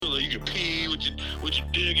with your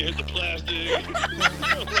dick and hit the plastic.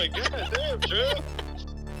 I'm like, God damn, Trev.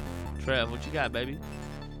 Trev, what you got, baby?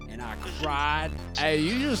 And I cried. Hey,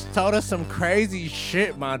 you just told us some crazy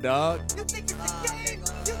shit, my dog. You think it's a game?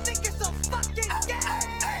 You think it's a fucking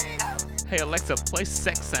game? Hey, Alexa, play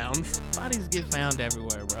sex sounds. Bodies get found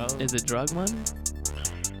everywhere, bro. Is it drug money?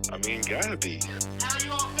 I mean, gotta be. How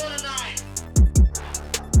you all feel tonight?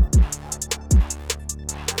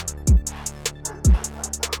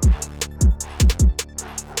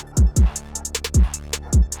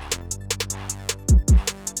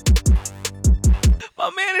 My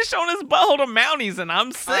man is showing his butthole to Mounties, and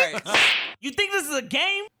I'm sick. Right. You think this is a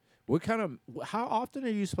game? What kind of? How often are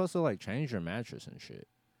you supposed to like change your mattress and shit?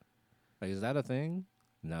 Like, is that a thing?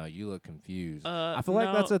 No, you look confused. I feel like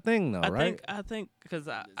no, that's a thing, though, right? I think because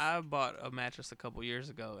I bought a mattress a couple years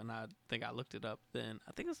ago, and I think I looked it up then.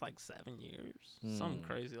 I think it's like 7 years, something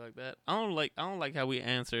crazy like that. I don't like how we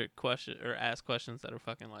answer ask questions that are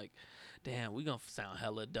fucking like, damn, we gonna sound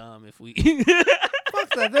hella dumb if we. Fuck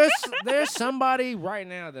that. There's somebody right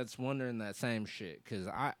now that's wondering that same shit, because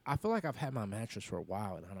I feel like I've had my mattress for a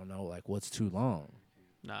while, and I don't know like what's too long.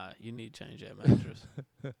 Nah, you need to change that mattress.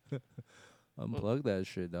 Unplug that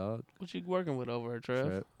shit, dog. What you working with over here, Trev?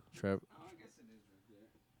 Trev. Trev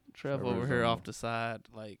Trevor's over here on. off the side,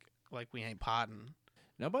 like we ain't potting.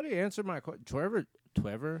 Nobody answered my question.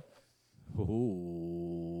 Trevor.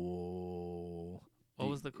 Ooh. What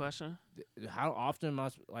was the question? How often am I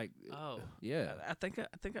like? Oh, Yeah. I think.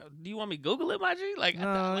 Do you want me to Google it, my G? Like,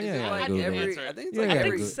 No, yeah, Like Google it. every, I think it's Yeah, like yeah,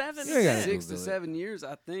 every Google it. 7 Yeah, yeah. 6 to Google it. 7 years,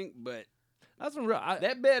 I think. But That's some real.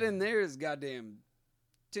 that bed in there is goddamn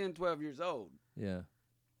 10, 12 years old. Yeah.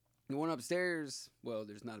 The one upstairs, well,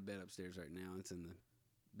 there's not a bed upstairs right now. It's in the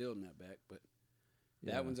building out back, but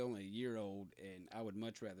Yeah. that one's only a year old, and I would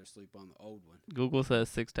much rather sleep on the old one. Google says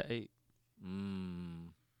 6 to 8.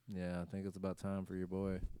 Yeah, I think it's about time for your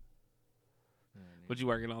boy. What you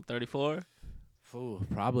working on? 34? Ooh,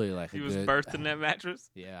 probably like He a was good, birthed in that mattress.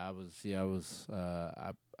 Yeah, I was.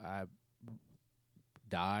 I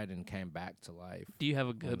died and came back to life. Do you have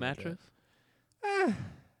a Under good the mattress? Eh,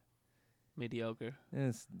 Mediocre.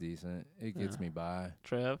 it's decent. It gets me by.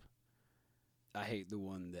 Trev? I hate the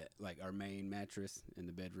one that, like, our main mattress in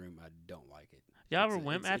the bedroom. I don't like it. Y'all It's ever a-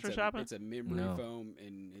 went it's- mattress it's a- shopping? It's a memory No. foam,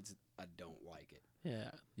 and I don't like it.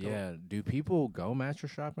 Yeah. Yeah. Do people go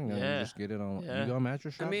mattress shopping? Or Yeah. you just get it on. Yeah. You go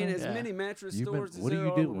mattress I shopping? mean, as Yeah. many mattress You've been- stores as what do there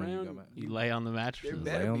you are do all when you around, go ma- You lay on the there mattress. Just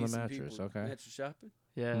better lay on be the some mattress, people okay. mattress shopping.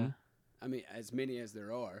 Yeah. I mean, as many as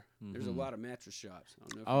there are, there's a Mhm. lot of mattress shops. I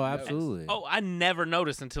don't know if Oh, you noticed. absolutely. Oh, I never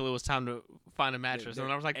noticed until it was time to find a mattress, They're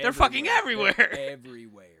and I was like, they're fucking everywhere. They're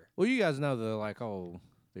everywhere. Well, you guys know the like whole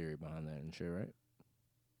theory behind that and shit, right?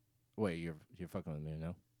 Wait, you're fucking with me,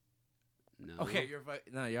 no? No. Okay,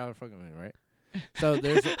 no, y'all are fucking with me, right? So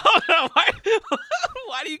there's Hold on,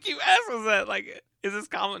 why do you keep asking us that? Like, is this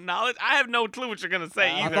common knowledge? I have no clue what you're gonna say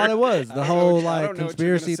I either. thought it was I the don't know whole what you- I like don't know what you're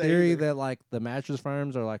gonna conspiracy say theory either. that like the mattress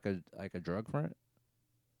firms are like a drug front.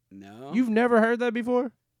 No. You've never heard that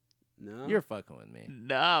before? no. You're fucking with me.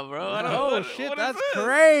 Nah, bro. I don't Oh what- shit, what is that's this?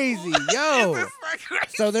 crazy, yo. Is this like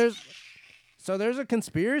crazy? So there's a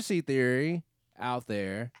conspiracy theory out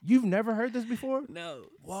there. You've never heard this before? No.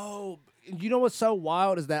 Whoa. You know what's so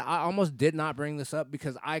wild is that I almost did not bring this up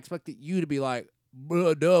because I expected you to be like,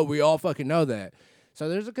 duh, we all fucking know that. So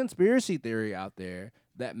there's a conspiracy theory out there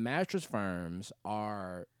that mattress firms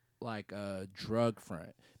are like a drug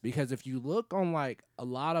front. Because if you look on like a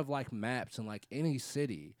lot of like maps in like any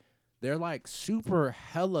city, they're like super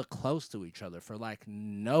hella close to each other for like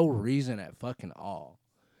no reason at fucking all.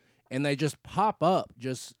 And they just pop up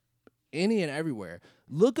just any and everywhere.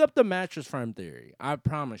 Look up the mattress firm theory. I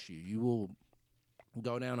promise you, you will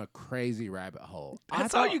go down a crazy rabbit hole.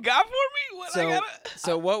 That's all you got for me? What I So, gotta...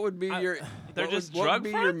 so what would be your? They're what just would, what drug would be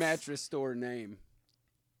your fronts? mattress store name?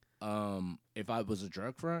 If I was a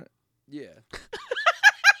drug front, Yeah.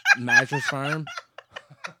 mattress firm.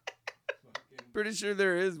 Pretty sure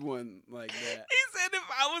there is one like that. He said if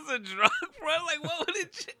I was a drug front, like what would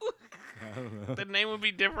it do? I don't know. The name would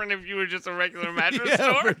be different if you were just a regular mattress yeah,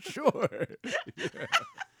 store. for sure.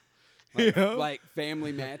 Like, Yeah. like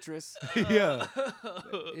family mattress. Yeah.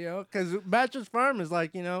 Because mattress firm is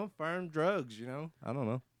like, firm drugs, I don't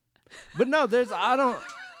know. But no,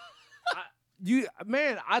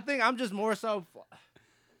 I think I'm just more so.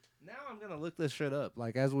 Now I'm going to look this shit up,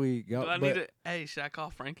 like, as we go. Do I need to? Hey, should I call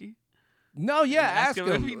Frankie? No, yeah, Ask ask him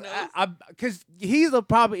if him. he knows. Because he's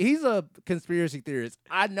a conspiracy theorist.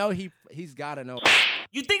 I know he's got to know.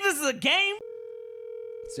 You think this is a game?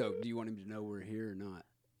 So, do you want him to know we're here or not?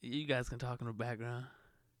 You guys can talk in the background.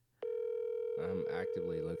 I'm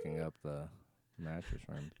actively looking up the mattress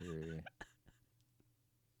firm theory.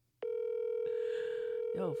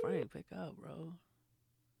 Yo, Frank, pick up, bro.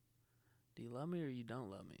 Do you love me or you don't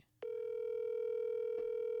love me?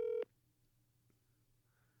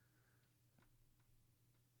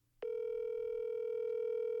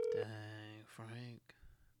 Dang, Frank.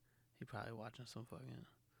 He probably watching some fucking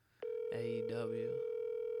AEW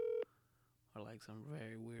or like some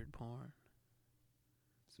very weird porn.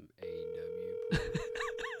 Some AEW porn.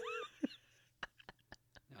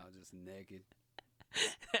 I was just naked.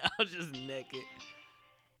 I was just naked.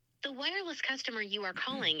 The wireless customer you are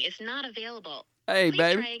calling is not available. Hey, Please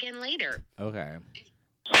baby. try again later. Okay.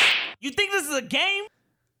 You think this is a game?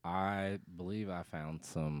 I believe I found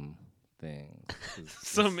some things.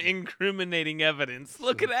 Some incriminating evidence.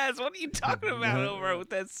 Look at that. What are you talking about Yeah. over with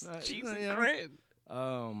that cheese you and know.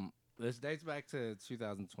 grin? This dates back to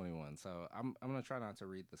 2021, so I'm gonna try not to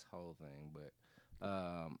read this whole thing, but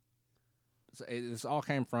so this all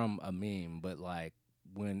came from a meme, but like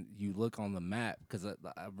when you look on the map, because I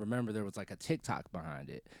remember there was like a TikTok behind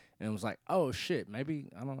it, and it was like, oh shit, maybe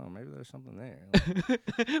I don't know, maybe there's something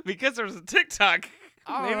there. Because there's a TikTok.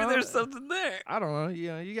 I don't Maybe know. there's something there. I don't know.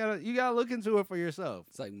 You gotta look into it for yourself.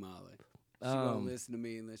 It's like Molly. She won't listen to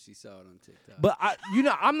me unless she saw it on TikTok. But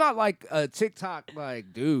I'm not like a TikTok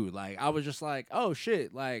like dude. Like I was just like, oh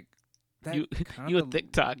shit, like that. You a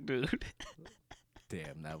TikTok dude.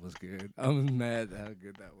 Damn, that was good. I'm mad how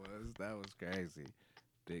good that was. That was crazy.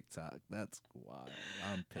 TikTok, that's wild.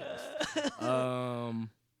 I'm pissed.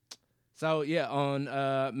 So yeah, on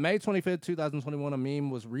May 25th, 2021, a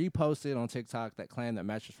meme was reposted on TikTok that claimed that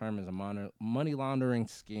Mattress Firm is a money laundering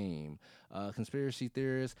scheme. Conspiracy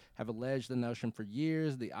theorists have alleged the notion for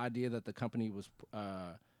years. The idea that the company was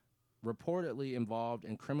reportedly involved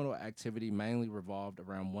in criminal activity mainly revolved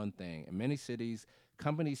around one thing. In many cities,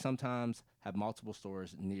 companies sometimes have multiple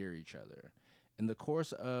stores near each other. In the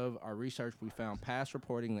course of our research, we found past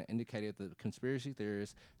reporting that indicated that conspiracy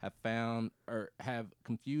theorists have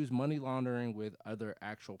confused money laundering with other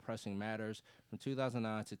actual pressing matters from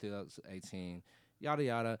 2009 to 2018. Yada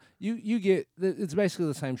yada. You get it's basically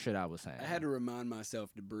the same shit I was saying. I had to remind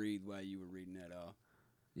myself to breathe while you were reading that off.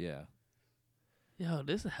 Yeah. Yo,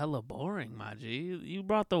 this is hella boring, my G. You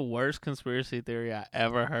brought the worst conspiracy theory I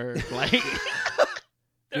ever heard. Like,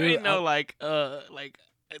 there Dude, ain't no like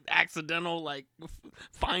accidental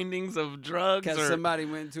findings of drugs Because or somebody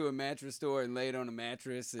went to a mattress store and laid on a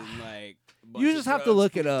mattress and like a bunch You of just have to drugs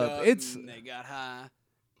look it picked up. It's- and they got high.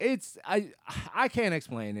 It's I can't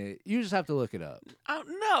explain it. You just have to look it up.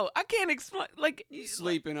 no, I can't explain. Like,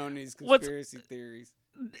 Sleeping on these What's- conspiracy theories.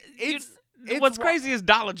 It's what's wa- crazy is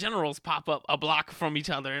Dollar Generals pop up a block from each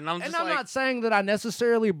other, and I'm just And I'm like, not saying that I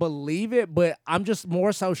necessarily believe it, but I'm just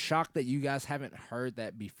more so shocked that you guys haven't heard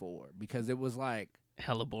that before because it was like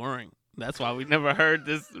hella boring. That's why we never heard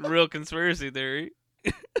this real conspiracy theory.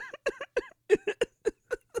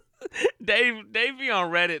 Dave be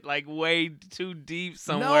on Reddit like way too deep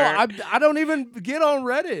somewhere. No, I don't even get on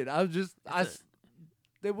Reddit.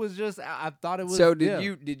 It was just I thought it was. So yeah.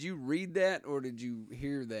 did you read that or did you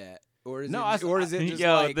hear that? Or is No, is it just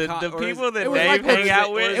Yo, like the or is- people that it was Dave like hang the- out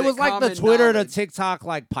or with. is It was like the common Twitter to knowledge? TikTok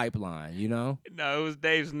like pipeline, you know? No, it was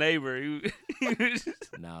Dave's neighbor. He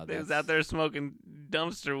No, they was that's- out there smoking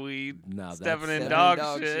dumpster weed, No, stepping in Seven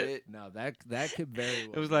dog shit. No, that could very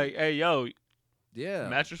well. It was be. like, hey, yo, yeah,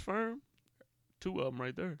 Mattress Firm, 2 of them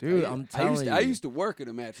right there. dude, I'm telling you. I used to work at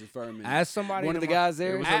a mattress firm. And As somebody, one of the to my- guys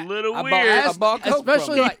there It was I a little bought- weird. I bought coke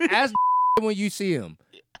especially from like ask when you see him.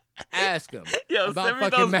 Ask him Yo, about send me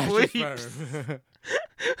fucking those Mattress bleeps. Firm.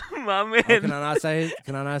 My man. Oh, can I not say?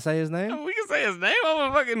 Can I not say his name? We can say his name. I'm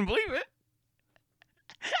gonna fucking bleep it.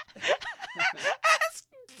 Ask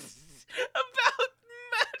about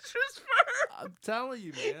Mattress Firm. I'm telling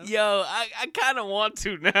you, man. Yo, I kind of want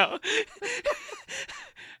to now.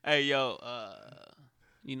 Hey, yo,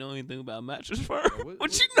 you know anything about Mattress Firm?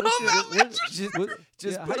 What you know about Mattress Firm?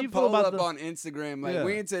 Just Yeah, put how a you feel poll about up the- on Instagram. Like Yeah.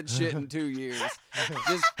 we ain't said shit in 2 years.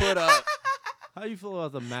 Just put up. How you feel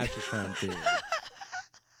about the Mattress Firm theory?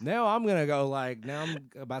 Now I'm gonna go now I'm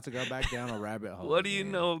about to go back down a rabbit hole. What do you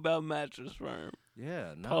again. know about Mattress Firm?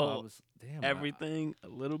 Yeah, no, Paul, I was damn Everything, a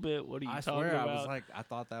little bit. What are you I talking swear, about? I was like, I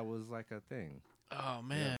thought that was like a thing. Oh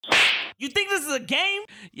man, you think this is a game?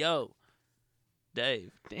 Yo,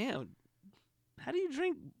 Dave, damn. How do you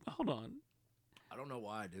drink? Hold on. I don't know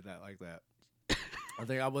why I did that like that. I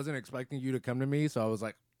think I wasn't expecting you to come to me, so I was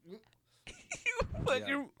like, You put Yeah.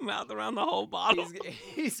 your mouth around the whole bottle.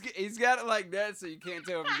 He's got it like that, so you can't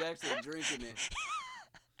tell if he's actually drinking it.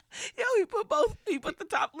 Yo, he put the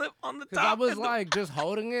top lip on the top. Because I was and like just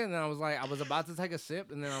holding it, and I was about to take a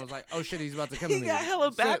sip, and then I was like, oh shit, he's about to come he in. got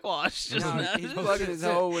hella Sip. backwash just No, now. he's plugging his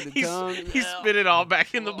hole with the tongue. He spit it all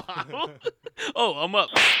back in the bottle. Oh, I'm up.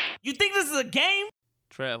 You think this is a game?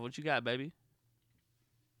 Trev, what you got, baby?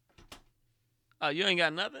 Oh, you ain't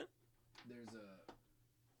got nothing? There's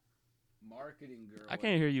a marketing girl. I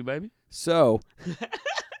can't hear you, baby. So,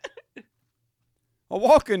 I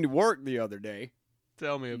walk into work the other day,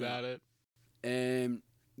 Tell me about it. and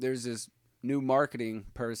there's this new marketing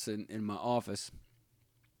person in my office,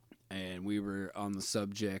 and we were on the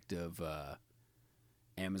subject of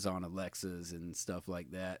Amazon Alexas and stuff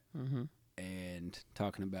like that, Mm-hmm. and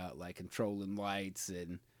talking about like controlling lights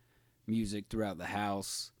and music throughout the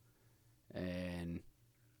house. And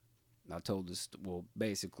I told this, well,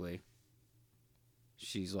 basically,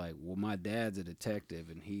 she's like, well, my dad's a detective,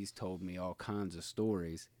 and he's told me all kinds of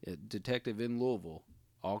stories. A detective in Louisville,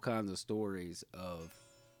 all kinds of stories of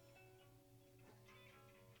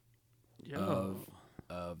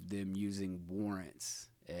them using warrants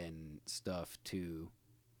and stuff to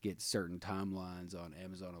get certain timelines on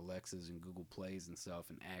Amazon Alexas and Google Plays and stuff,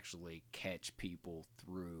 and actually catch people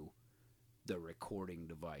through the recording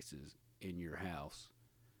devices in your house.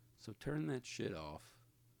 So turn that shit off.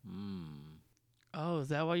 Oh, is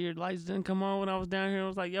that why your lights didn't come on when I was down here? I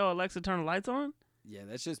was like, yo, Alexa, turn the lights on? Yeah,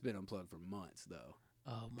 that's just been unplugged for months, though.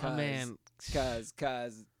 Oh, my man. Cause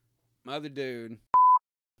my other dude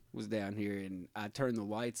was down here, and I turned the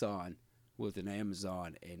lights on with an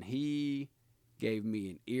Amazon, and he gave me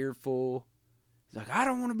an earful. He's like, I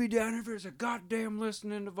don't want to be down here if there's a goddamn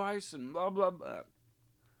listening device and blah, blah, blah.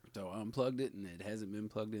 So I unplugged it, and it hasn't been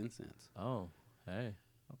plugged in since. Oh, hey,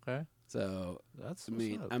 okay. So, That's I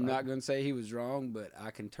mean, I'm not going to say he was wrong, but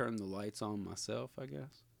I can turn the lights on myself, I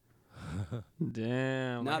guess.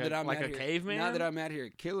 Damn. Not that I'm like out a here, caveman? Not that I'm out here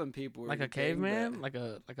killing people or like a anything, caveman?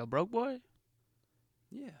 but- Like a broke boy?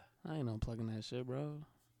 Yeah. I ain't unplugging that shit, bro.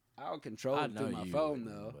 I'll control it through my phone,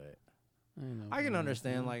 though. I ain't I can unplugging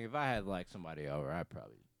understand, that. like, if I had, like, somebody over, I'd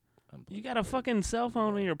probably unplug You got a it. fucking cell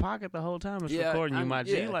phone in your pocket the whole time it's recording you, my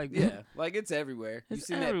G. yeah, Like, yeah, like it's everywhere. It's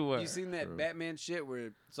you everywhere. You seen that True. Batman shit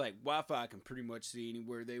where it's like Wi-Fi can pretty much see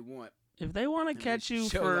anywhere they want. if they want to And they catch you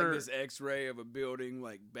show, for like this X-ray of a building,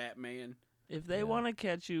 like Batman. if they Yeah. want to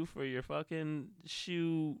catch you for your fucking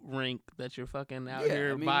shoe rink that you're fucking out Yeah,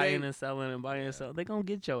 here I mean, buying they- and selling and buying and selling, they gonna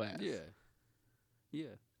get your ass. Yeah, yeah.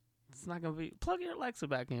 It's not gonna be plug your Alexa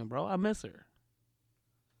back in, bro. I miss her.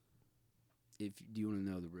 Do you want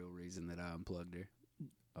to know the real reason that I unplugged her?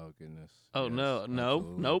 Oh, goodness. Oh Yes, no,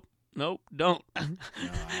 absolutely. nope, don't. No,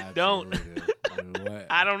 I Don't. absolutely do. What?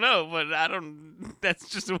 I don't know, but I don't. That's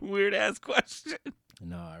just a weird ass question.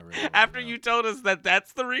 No, I really don't After know. you told us that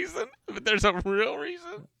that's the reason, but there's a real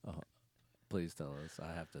reason. Please tell us.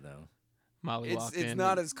 I have to know. Molly walked It's in.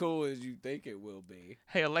 not as cool as you think it will be.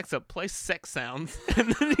 Hey Alexa, play sex sounds,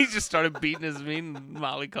 and then he just started beating his meat, and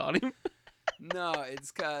Molly caught him. No,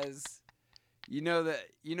 it's because you know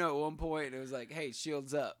at one point it was like, hey,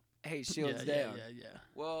 shields up. Hey, shields down. Yeah.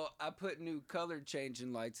 Well, I put new color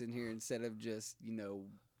changing lights in here instead of just,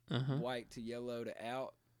 Uh-huh. white to yellow to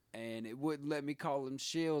out. And it wouldn't let me call them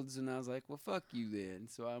shields. And I was like, well, fuck you then.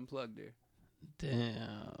 So I unplugged her.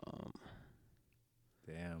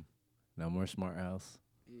 Damn. No more smart house.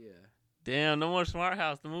 Yeah. Damn, no more Smart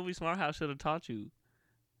House. The movie Smart House should have taught you.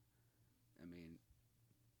 I mean,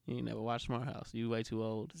 You ain't never watched Smart House. You way too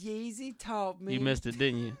old. Yeezy taught me. You missed it,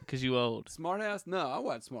 didn't you? Because you old. Smart House? No, I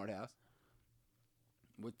watched Smart House.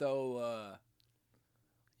 With though,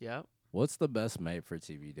 Yep. What's the best made for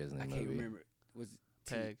TV Disney I movie? can't remember. Was it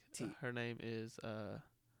Peg. T? Her name is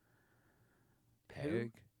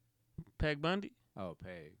Peg? Peg Bundy. Oh,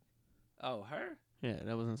 Peg. Oh, her? Yeah,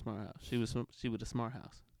 that was in Smart House. She was a Smart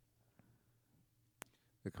House.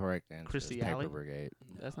 The correct answer Chrissy is Paper Alley? Brigade.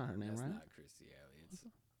 That's not her name, that's right? not Chrissy Alley. It's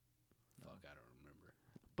fuck, I don't remember.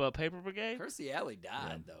 But Paper Brigade. Chrissy Alley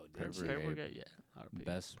died though, didn't Paper she? Paper Brigade. Brigade. Yeah. RP,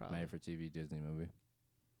 Best probably. made for TV Disney movie.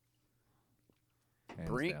 Hands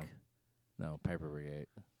Brink? down. No, Paper Brigade.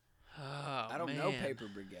 Oh, I don't know man. Paper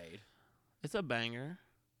Brigade. It's a banger.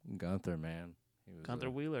 Gunther, man. He was Gunther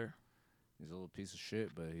a, Wheeler. he's a little piece of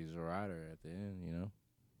shit, but he's a rider at the end, you know?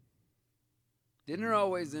 Didn't there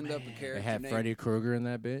always end up a Man. character They had named? Freddy Krueger in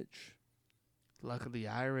that bitch. Luck of the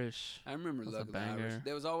Irish. I remember That's a Luck of the Irish. banger.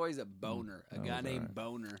 There was always a boner, a that guy was named alright.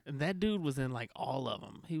 Boner. And that dude was in like all of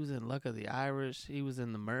them. He was in Luck of the Irish. He was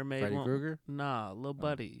in the Mermaid Freddy one. Krueger? Nah, Lil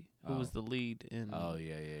Buddy, who was Oh. the lead in. Oh,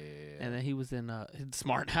 yeah. And then he was in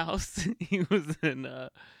Smart House. He was in.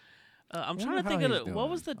 I'm Wonder trying to how think of he's the. What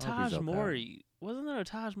was the doing. I hope he's Taj okay. Mori? Wasn't there a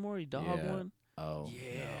Taj Mori dog Yeah. one? Oh.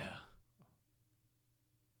 Yeah.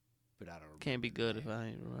 but I don't remember. Can't be the good name. if I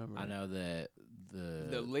ain't remember. I know that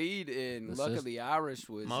The lead in the Luck sis- of the Irish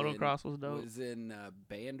was Motocross was dope. Was in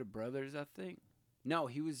Band of Brothers, I think. No,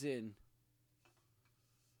 he was in.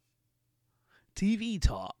 TV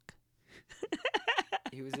talk.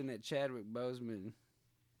 He was in that Chadwick Boseman.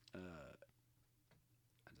 I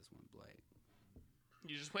just went blank.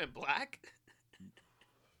 You just went black?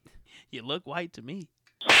 You look white to me.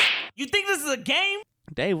 You think this is a game?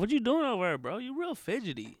 Dave, what you doing over there, bro? You real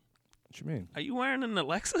fidgety. What you mean? Are you wearing an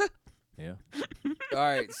Alexa? Yeah. All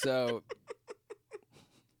right, so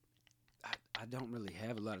I don't really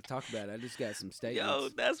have a lot to talk about. I just got some statements. Yo,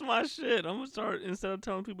 that's my shit. I'm gonna start, instead of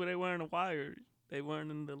telling people they wearing a wire, they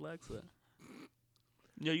wearing an Alexa.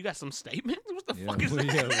 Yo, you got some statements? What the fuck is that?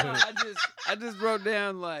 No, I just wrote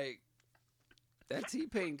down like that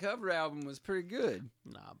T-Pain cover album was pretty good,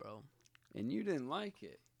 Nah, bro. and you didn't like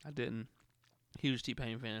it. I didn't. Huge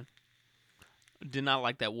T-Pain fan. Did not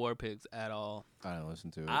like that War Pigs at all. I didn't listen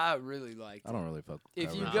to it. I really liked it. I don't really fuck.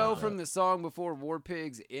 If you Nah. go from the song before War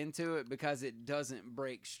Pigs into it, because it doesn't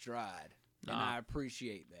break stride, and Nah. I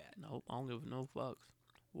appreciate that. Nope, I don't give no fucks.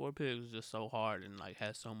 War Pigs is just so hard and like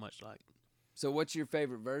has so much like So, what's your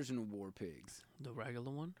favorite version of War Pigs? the regular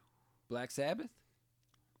one. Black Sabbath?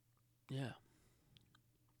 Yeah.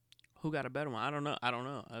 Who got a better one? I don't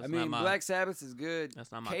know. That's I mean, not my, Black Sabbath is good.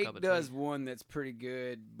 That's not my Cake cup of does tea. one that's pretty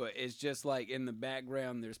good, but it's just like in the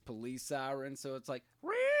background there's police sirens, so it's like.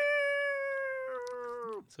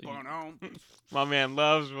 So you- Going on. My man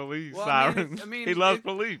loves police Well, I mean, sirens. I mean, he loves it-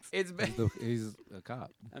 police. It's. He's a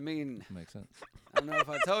cop. I mean, Makes sense. I don't know if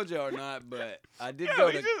I told you or not, but I did Yo, go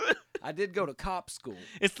he to. just- I did go to cop school.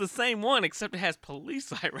 it's the same one except it has police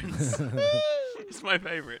sirens. It's my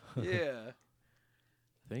favorite. Yeah.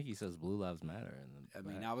 I think he says Blue Lives Matter. I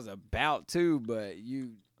mean, I was about to, but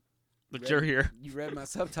you. But read- you're here. You read my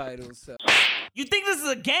subtitles, so. You think this is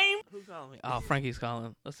a game? Who's calling me? Oh, Frankie's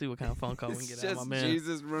calling. Let's see what kind of phone call we can It's get out of my just man.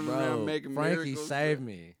 Jesus running Bro, around making Frankie miracles. saved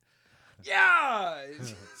me. Yeah.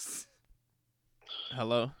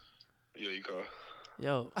 Hello. Yeah, you call.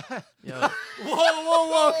 Yo. Yo.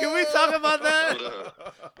 Whoa! Can we talk about that? What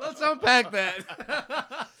up? Let's unpack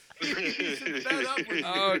that.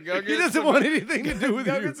 Oh, go He get doesn't some- want anything to do with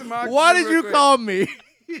Go you. get some oxygen Why did real you quick. call me?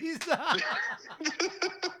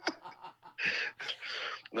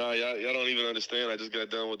 Nah, y'all don't even understand. I just got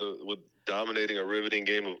done with dominating a riveting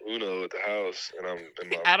game of Uno at the house, and I'm in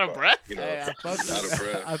my, Out of breath? You know, Hey, I fuck out of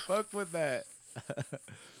breath. I fuck with that.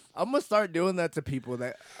 I'm gonna start doing that to people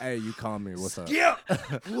that. Hey, you call me. What's up? Yeah.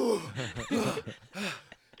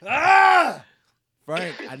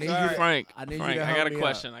 Frank, I need Sorry. you. To, Frank. I need you Frank, to I help got a me out.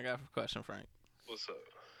 question. I got a question, Frank. What's up?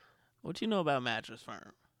 What you know about Mattress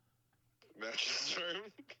Firm? Mattress Firm?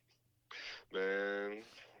 Man,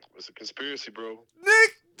 it's a conspiracy, bro.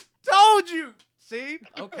 Nick told you. See?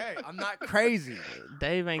 Okay, I'm not crazy.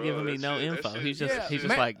 Dave ain't Bro, giving me that no shit- that info. shit- He's just Yeah, he's just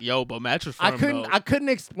man. like, yo, but Mattress Firm. I couldn't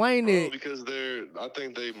explain Bro, it. because I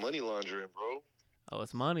think they money laundering, bro. Oh,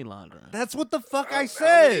 it's money laundering. That's what the fuck I How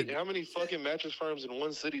said. many fucking mattress firms in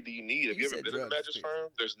one city do you need? Have You you ever said been in a drugs, mattress too. firm?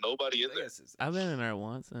 There's nobody in there. I've been in there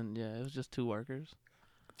once, and yeah, it was just 2 workers.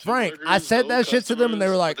 Frank, Burgers, I said no that shit to them, and they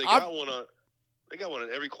were customers, like, but they got one on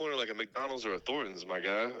every corner, like a McDonald's or a Thornton's, my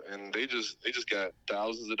guy. And they just got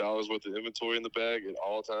thousands of dollars worth of inventory in the bag at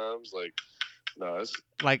all times. Like, no,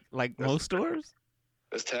 Like most stores.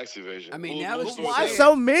 that's tax evasion. I mean, now that most you stores why say have-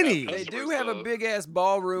 so many? They customers, do have a though. big ass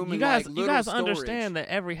ballroom You and guys, like you little guys storage. understand that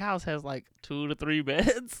every house has like 2 to 3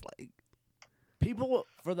 beds. Like, People,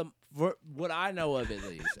 for what I know of at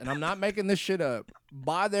least, and I'm not making this shit up,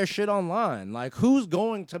 buy their shit online. Like, who's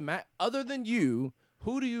going to other than you?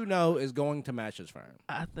 Who do you know is going to Mattress Firm?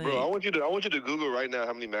 I think. Bro, I want you to Google right now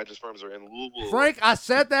how many mattress firms are in Louisville. Frank, I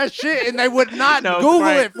said that shit, and they would not No, Google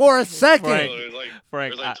Frank. it for a second. Bro, Frank. there's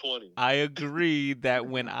Frank, like 20. I agree that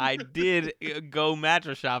when I did go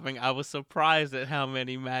mattress shopping, I was surprised at how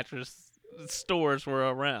many mattress stores were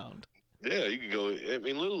around. Yeah, you can go. I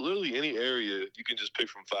mean, literally any area you can just pick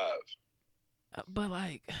from 5. But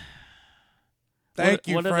like, Thank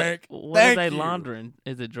you, what Frank. What Thank are they you. laundering?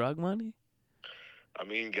 Is it drug money? I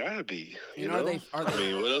mean, gotta be. You And are know? they- are I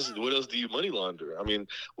they- mean, what else do you money launder? I mean,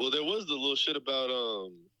 well, there was the little shit about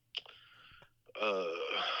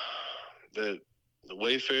the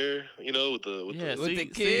Wayfair, you know, with the Yeah, With see, the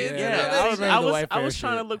kids? Yeah, Yeah, I I was, remember the I Wayfair was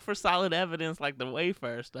trying to shit. look for solid evidence like the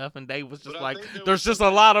Wayfair stuff, and Dave was just But I like, think there "There's was just a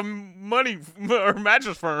something- lot of money or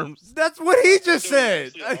mattress firms." That's what he just There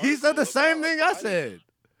was said. actually an He said the article same about thing I body. said.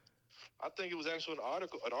 I think it was actually an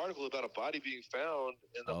article about a body being found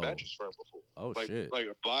in the Oh. mattress firm before. Oh, like, shit. Like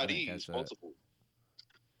a body, catch that. multiple.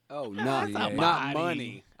 Oh, not not not body.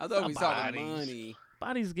 money. I thought we Not was talking bodies. money.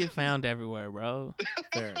 Bodies get found everywhere, bro.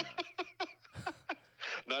 Fair enough.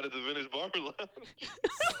 Not at the vintage barber lounge.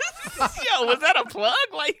 Yo, was that a plug?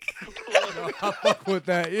 Like, I fuck with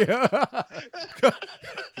that. Yeah.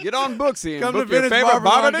 Get on Booksy and Come to book your Vintage favorite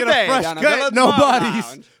barber get today. a fresh down at cut, Village no Barber bodies.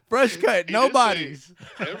 Lounge. Fresh cut, He no did say bodies.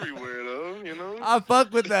 everywhere though, you know. I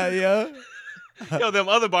fuck with that, yo. yo, them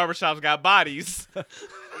other barbershops got bodies. I'm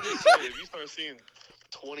just saying, if you start seeing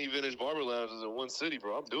 20 vintage barber lounges in one city,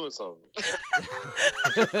 bro, I'm doing something.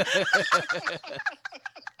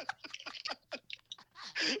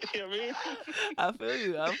 You know what I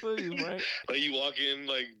mean? I feel you, Frank. Like you walk in,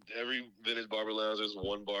 like every vintage barber lounge, there's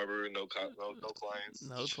one barber, no clients.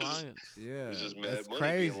 No clients. Yeah. It's just mad that's money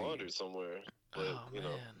crazy. being laundered somewhere. But Oh, you know,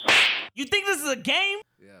 man. You think this is a game?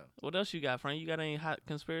 Yeah. What else you got, Frank? You got any hot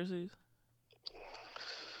conspiracies?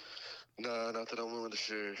 nah, not that I'm willing to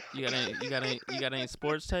share. You got any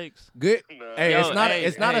sports takes? Good. Nah. Hey, Yo, it's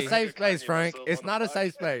not a hey. safe space, Kanye Frank. himself It's on not the a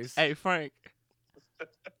safe podcast. space. Hey, Frank.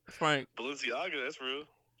 Frank. Balenciaga, that's real.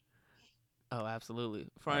 Oh, absolutely.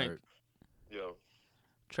 Frank. Word. Yo,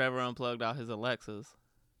 Trevor unplugged out his Alexas.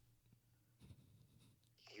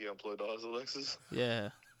 he unplugged all his Alexas. Yeah,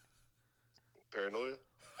 Paranoia.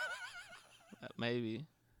 maybe.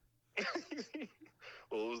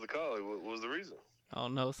 Well, what was the call? Like, what was the reason? I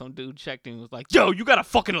don't know. Some dude checked in and was like, "Yo, you got a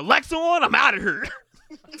fucking Alexa on? I'm out of here."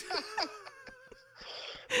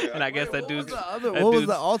 And I guess that dude's What was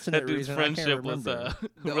the alternate that dude's reason? I can't friendship was remember.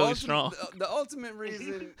 really strong. The ultimate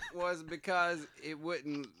reason was because it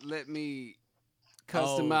wouldn't let me Oh,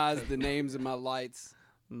 customize the names of my lights.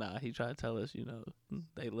 Nah, he tried to tell us,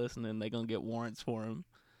 they listening, they gonna get warrants for him.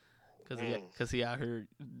 Cause he out here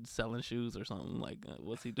selling shoes or something. Like,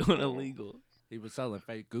 what's he doing illegal? He was selling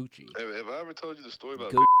fake Gucci. Have I ever told you the story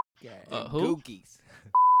about? Who? Gookies.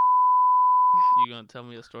 You gonna tell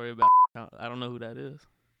me a story about? I don't know who that is.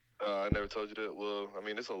 I never told you that. Well, I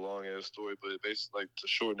mean, it's a long ass story, but basically, like, to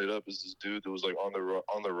shorten it up, is this dude that was like on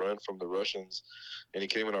the run from the Russians, and he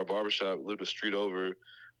came in our barbershop, lived a street over.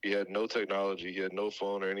 He had no technology, he had no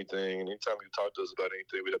phone or anything. And anytime he talked to us about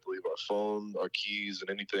anything, we'd have to leave our phone, our keys, and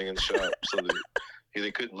anything in the shop, so that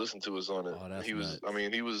they couldn't listen to us on it. Oh, that's he was, nuts. I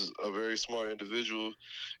mean, he was a very smart individual,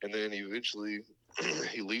 and then eventually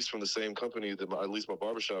he leased from the same company that I leased my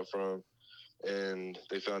barbershop from. And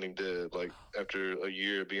they found him dead, like, after a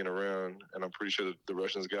year of being around. And I'm pretty sure that the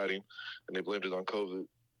Russians got him, and they blamed it on COVID.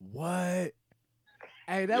 What?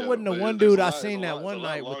 Hey, that Yeah, wasn't the but one there's dude a I lot- seen it's a that lot- one it's a lot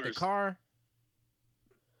night with the longer. car.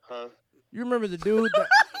 Huh? You remember the dude that...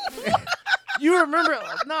 You remember...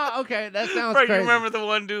 No, okay, that sounds Bro, crazy. you remember the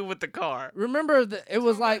one dude with the car? Remember, it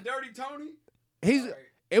was like... Dirty Tony?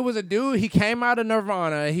 It was a dude, he came out of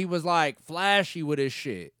Nirvana, he was like flashy with his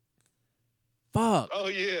shit. Fuck. Oh,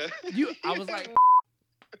 yeah. I was like...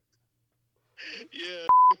 Yeah.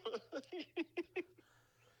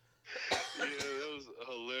 Yeah, that was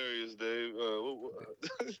hilarious, Dave.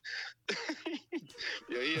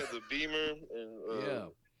 Yeah, he had the Beamer and Yeah.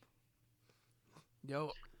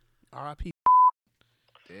 Yo, R.I.P.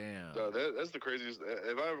 Damn. that's the craziest.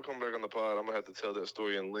 If I ever come back on the pod, I'm gonna have to tell that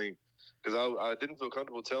story in length, because I didn't feel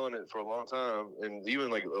comfortable telling it for a long time, and even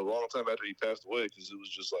like a long time after he passed away, because it was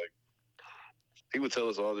just like he would tell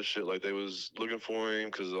us all this shit, like they was looking for him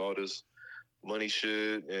because of all this money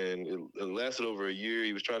shit, and it lasted over a year.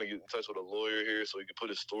 He was trying to get in touch with a lawyer here so he could put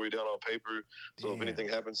his story down on paper, so if anything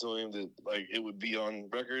happened to him, that like it would be on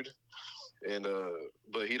record. And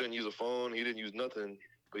but he didn't use a phone, he didn't use nothing,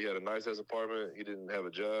 but he had a nice ass apartment, he didn't have a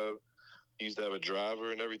job, he used to have a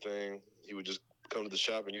driver and everything. He would just come to the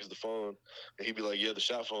shop and use the phone, and he'd be like, yeah, the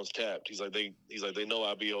shop phone's tapped. He's like they know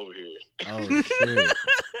I'll be over here. Oh, shit.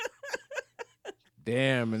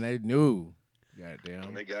 Damn, and they knew. And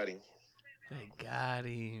Goddamn. they got him. They got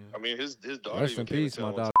him. I mean, his daughter Rest even in came peace, to my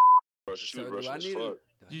town dog. one time. She So was do Russian I as need fuck.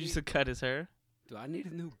 You used to cut his hair? Do I need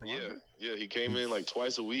a new barber? Yeah. He came in like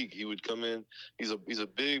twice a week. He would come in. He's a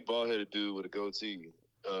big bald headed dude with a goatee,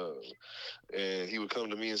 and he would come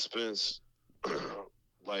to me and Spence,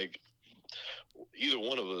 like either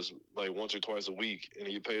one of us, like once or twice a week, and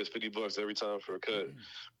he'd pay us $50 every time for a cut.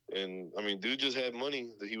 And I mean, dude just had money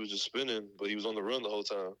that he was just spending, but he was on the run the whole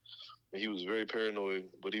time. And he was very paranoid,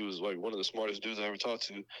 but he was like one of the smartest dudes I ever talked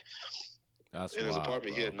to. That's In his wild,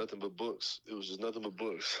 apartment, he bro. had nothing but books. It was just nothing but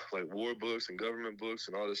books, like war books and government books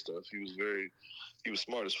and all this stuff. He was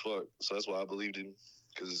smart as fuck. So that's why I believed him,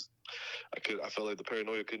 because I felt like the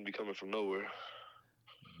paranoia couldn't be coming from nowhere.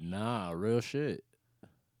 Nah, real shit.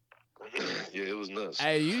 Yeah, it was nuts.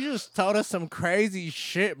 Hey, you just told us some crazy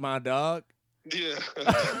shit, my dog. Yeah,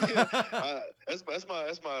 that's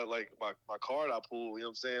my like my card I pull. You know what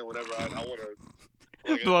I'm saying? Whenever I want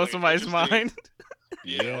to Blow somebody's mind.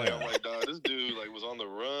 Yeah, like, I'm like, dog, this dude like was on the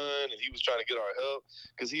run, and he he was trying to get our help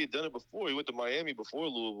because he had done it before. He went to Miami before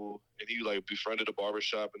Louisville, and he like befriended a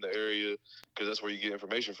barbershop in the area because that's where you get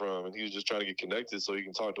information from. And he was just trying to get connected so he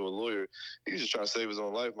can talk to a lawyer. He was just trying to save his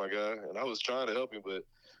own life, my guy. And I was trying to help him, but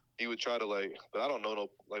he would try to but I don't know no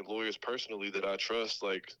like lawyers personally that I trust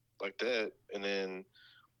like that. And then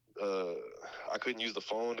I couldn't use the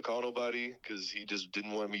phone to call nobody because he just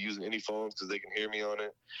didn't want me using any phones because they can hear me on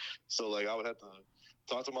it. So like I would have to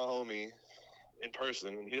talk to my homie in person,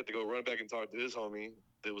 and he had to go run back and talk to his homie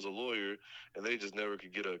that was a lawyer, and they just never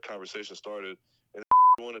could get a conversation started. And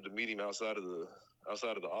wanted to meet him outside of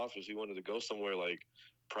the office. He wanted to go somewhere like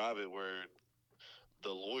private where the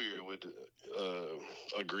lawyer would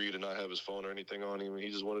agree to not have his phone or anything on him. He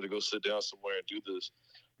just wanted to go sit down somewhere and do this.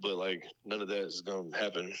 But, like, none of that is going to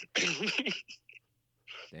happen.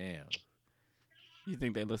 Damn. You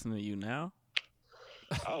think they listen to you now?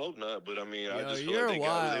 I hope not, but, I mean, I Yo, just feel you're like they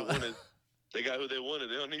got who they wild. wanted. They got who they wanted.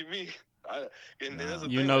 They don't need me. That's the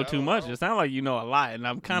You thing, know like, too much. It sounds like you know a lot, and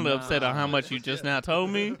I'm kind of upset on how much you just now told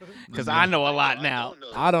me because I know a lot now.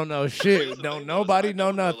 I don't know shit. The Don't thing nobody was, I know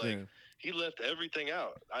don't nothing. Like, he left everything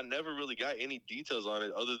out. I never really got any details on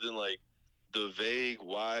it other than, like, the vague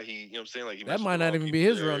why he, you know what I'm saying? Like he That messed might with not all even be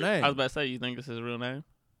people his real there. name. I was about to say, you think this is his real name?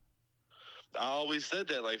 I always said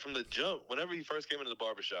that, like, from the jump. Whenever he first came into the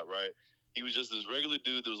barbershop, right, he was just this regular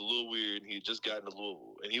dude that was a little weird, and he had just gotten to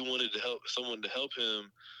Louisville. And he wanted someone to help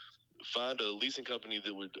him find a leasing company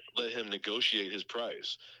that would let him negotiate his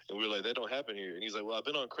price. And we were like, that don't happen here. And he's like, well, I've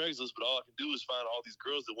been on Craigslist, but all I can do is find all these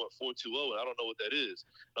girls that want 420, and I don't know what that is.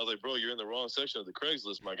 And I was like, bro, you're in the wrong section of the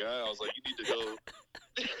Craigslist, my guy. I was like, you need to go.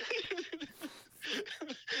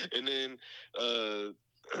 And then,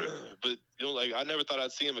 but, you know, like, I never thought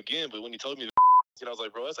I'd see him again, but when he told me, I was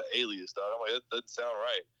like, bro, that's an alias, dog. I'm like, that doesn't sound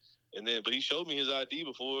right. And then, but he showed me his ID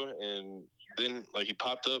before, and then, like, he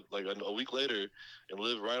popped up, like, a week later and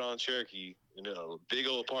lived right on Cherokee in a big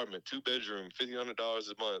old apartment, 2-bedroom, $1,500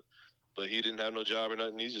 a month. But he didn't have no job or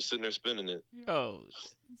nothing. He's just sitting there spending it. Yo,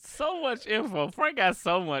 so much info. Frank got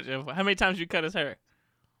so much info. How many times you cut his hair?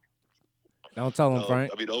 Don't tell him,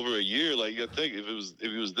 Frank. I mean, over a year, like, you got to think, if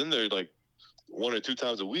he was in there, like, 1 or 2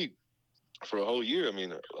 times a week for a whole year, I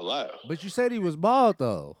mean, a lot. But you said he was bald,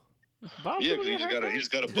 though. Bald Yeah, people because get he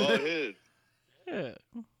just haircuts? got a bald head. Yeah.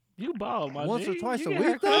 You bald, my Once G. or twice You a get week,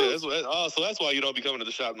 haircuts? though? Yeah, so that's why you don't be coming to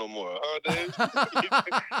the shop no more, huh,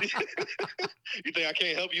 Dave? You think I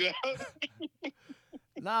can't help you out?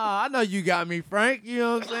 Nah, I know you got me, Frank. You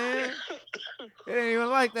know what I'm saying? It ain't even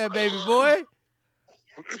like that, baby boy.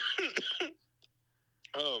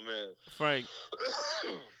 Oh, man. Frank,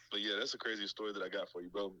 But, yeah, that's a crazy story that I got for you,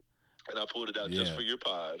 bro. And I pulled it out Yeah. just for your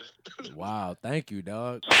pod. Wow, thank you,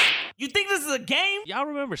 dog. you think this is a game? Y'all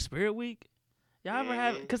remember Spirit Week? Y'all ever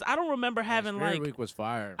have? Because I don't remember having Spirit like Week was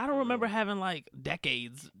fire. I don't remember having like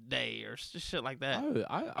Decades Day or shit like that.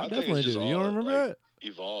 I think definitely it's just do. You don't all, remember like, that?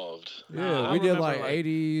 Evolved. Yeah, Nah, I we did remember, like like-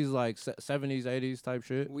 80s, like 70s, 80s type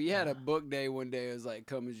shit. We had a book day one day. It was like,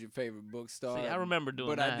 come as your favorite bookstore. See, I remember doing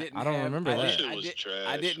but that. I didn't. I don't have, remember I that. did- Shit I was did- trash,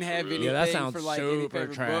 I didn't for have real. anything Yeah, that sounds for like any super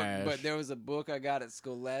favorite trash. book. But there was a book I got at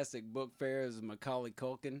Scholastic Book Fair. It was Macaulay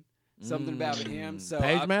Culkin. Something about him. So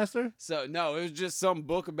Page Master? So no, it was just some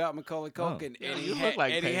book about Macaulay Culkin, Yeah, and you he look had,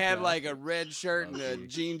 like and he Page had Master. like a red shirt and a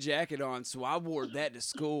jean jacket on. So I wore that to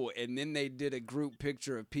school, and then they did a group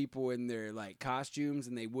picture of people in their like costumes,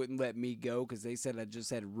 and they wouldn't let me go because they said I just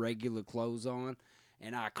had regular clothes on,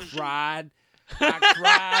 and I cried. I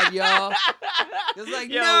cried, y'all. It was like,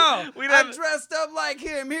 Yo, no, we I done- dressed up like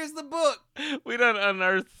him. Here's the book. We done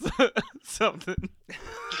unearthed something.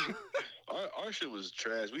 Our shit was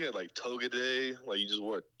trash. We had like toga day, like you just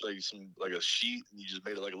wore like a sheet and you just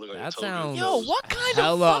made it like look like That a toga. sounds Yo, what kind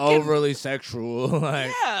hella of fucking... overly sexual. Like,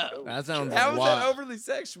 Yeah. that sounds How was that wild. overly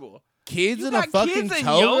sexual? Kids You in a got fucking kids in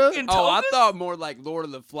toga? yoke and Oh, I togas? thought more like Lord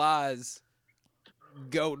of the Flies.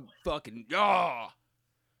 Go fucking Huh.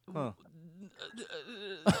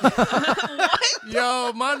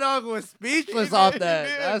 Yo, my dog was speechless off that.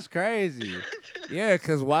 That's crazy. Yeah,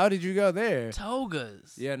 because why did you go there?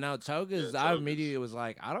 Togas. Yeah, no, togas, Yeah, I togas. immediately was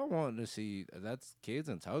like, I don't want to see, that's kids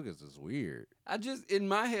in togas is weird. I just in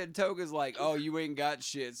my head, Toga's like, oh, you ain't got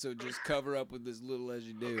shit, so just cover up with as little as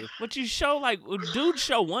you do. But you show like dudes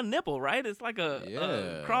show one nipple, right? It's like a Yeah.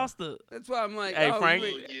 across the. That's why I'm like, Hey, oh, Frank. you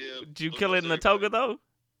ain't- Yeah, Did you but kill it in the toga though?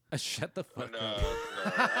 Shut the fuck Nah, up.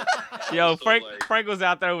 nah. Yo, So, Frank. like, Frank was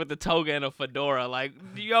out there with the toga and a fedora. Like,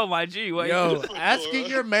 yo, my G. What Yo, asking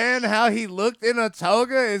your man how he looked in a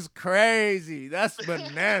toga is crazy. That's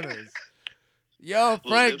bananas. Yo,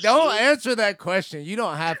 Frank, lips don't look- answer that question. You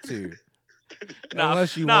don't have to. Nah,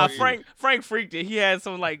 Unless you nah. want to. Frank freaked it. He had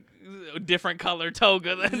some like different color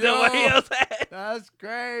toga than what he else had. That's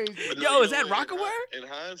crazy. But Yo, is that like, Rockaware? In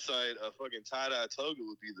hindsight, a fucking tie-dye toga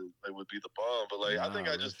would be the bomb. But like, I think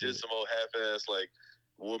I just did some old half-ass like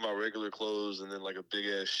wore my regular clothes and then like a big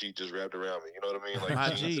ass sheet just wrapped around me. You know what I mean?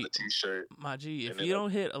 Like jeans and a t-shirt. My G, if you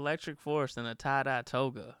don't hit electric force in a tie-dye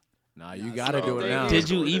toga. Nah, you gotta do it now. Did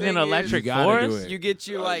you even electric force? You get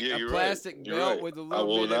you like a plastic belt with a little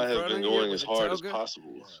bit in front of you. I will not have been going as hard as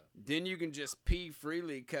possible. Then you can just pee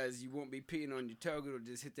freely because you won't be peeing on your toga. It'll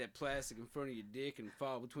just hit that plastic in front of your dick and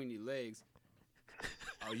fall between your legs.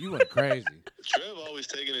 Oh, you went crazy. Trev always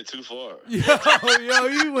taking it too far. Yo,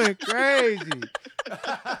 you went crazy.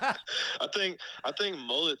 I think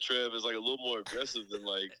mullet Trev is like a little more aggressive than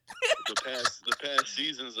like the past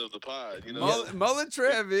seasons of the pod. You know, mullet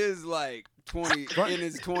Trev is like 20 in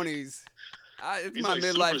his 20s. It's He's my like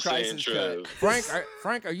midlife Super Saiyan crisis Trev. cut.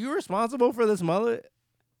 Frank, are you responsible for this mullet?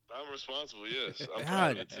 I'm responsible. Yes, I'm God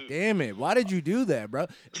proud of it too. damn it! Why did you do that, bro?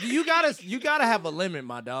 You gotta have a limit,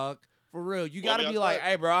 my dog. For real, you gotta be like,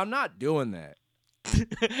 hey, bro, I'm not doing that.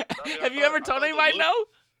 Have you ever told anybody no?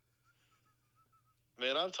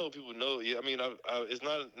 Man, I've told people no. Yeah, I mean, it's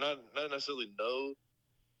not necessarily no.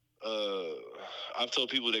 I've told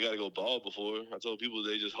people they got to go bald before. I told people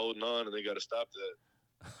they just holding on and they got to stop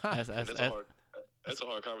that. That's a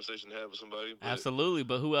hard conversation to have with somebody. Absolutely,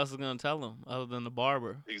 but who else is gonna tell them other than the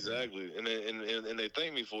barber? Exactly, and they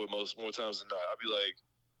thank me for it more times than not. I'll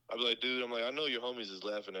be like, dude, I know your homies is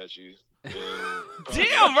laughing at you.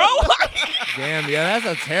 Damn, bro. Damn, yeah, that's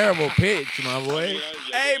a terrible pitch, my boy.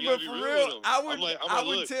 Hey, but for real, I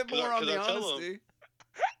would tip more on the honesty.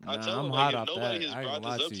 I tell them, like, if nobody has brought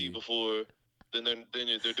this up to you before, then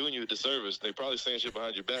they're doing you a disservice. They probably saying shit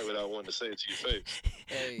behind your back without wanting to say it to your face.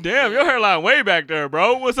 Hey, damn, your hairline way back there,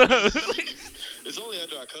 bro. What's up? It's only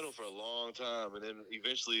after I cut them for a long time, and then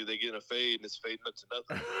eventually they get in a fade, and it's fading up to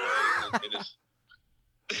nothing. And it's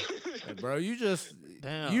Hey, bro, you just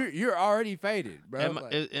damn. You're already faded, bro.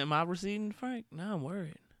 Am I receding, Frank? Now I'm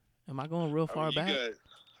worried. Am I going real far back?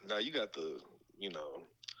 You got the,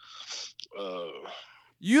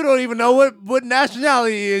 you don't even know what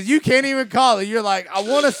nationality is. You can't even call it. You're like, I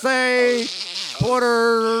want to say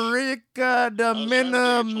Puerto Rico,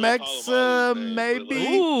 Dominican, Mexico,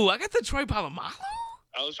 maybe. Ooh, I got the Troy Polamalu.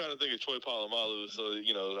 I was trying to think of Troy Polamalu, so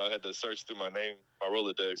I had to search through my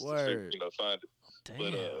Rolodex to find it. Damn.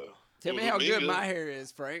 But, tell me how good my hair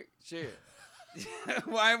is, Frank. Shit.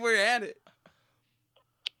 Why we're at it?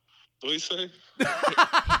 What you say?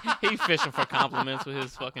 He fishing for compliments with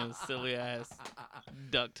his fucking silly ass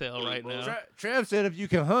ducktail right now. Trev said, "If you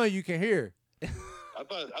can hunt, you can hear." I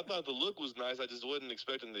thought the look was nice. I just wasn't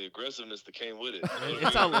expecting the aggressiveness that came with it.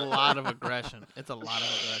 It's a lot of aggression.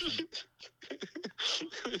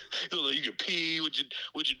 You can pee with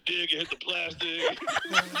your dick and hit the plastic.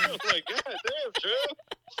 I'm like, God damn,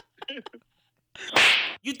 Trev.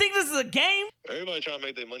 You think this is a game? Everybody trying to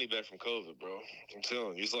make their money back from COVID, bro. I'm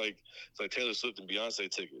telling you, it's like Taylor Swift and Beyonce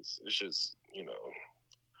tickets. It's just,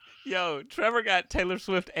 Yo, Trevor got Taylor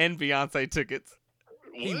Swift and Beyonce tickets.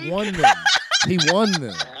 What? He won them. He won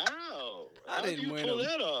them. How? I didn't win them.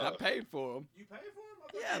 I paid for them. You paid for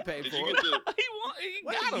them? Yeah, I paid Did for you them. get the? He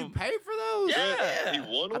got You them. paid for those? Yeah. He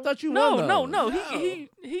won them? I thought you won those. No. He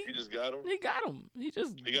just got them? He got them. He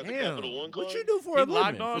just He got the Damn. Capital One card? What you do for a He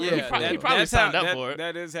logged living? on. Yeah, he probably signed up for it.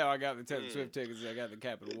 That is how I got the Taylor Swift tickets. I got the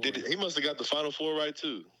Capital One. He must have got the Final Four right,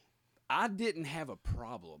 too. I didn't have a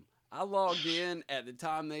problem. I logged in at the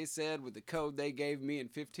time they said with the code they gave me, and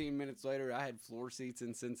 15 minutes later, I had floor seats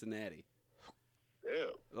in Cincinnati. Yeah.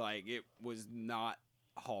 Like, it was not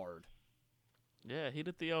hard. Yeah, he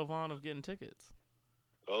did Theo Vaughn of getting tickets.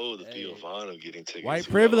 Oh, the Theo Vaughn of getting tickets. White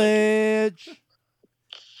privilege.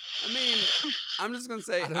 I mean, I'm just gonna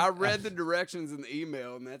say I read the directions in the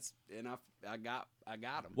email, and I got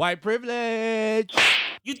them. White privilege.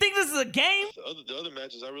 You think this is a game? The other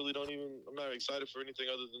matches, I'm not excited for anything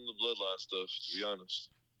other than the Bloodline stuff, to be honest.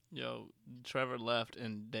 Yo, Trevor left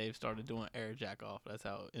and Dave started doing air jack off. That's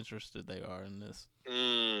how interested they are in this.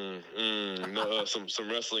 No, some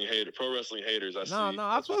wrestling pro wrestling haters. I see. No,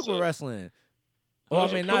 I fuck with wrestling. Who Well,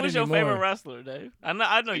 I mean, not was your anymore. favorite wrestler, Dave?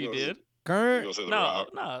 I know you did. Current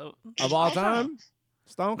No. of all time,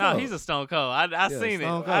 Stone Cold. No, he's a Stone Cold. I seen it.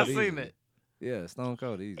 Stone Cold, I easy. seen it. Yeah, Stone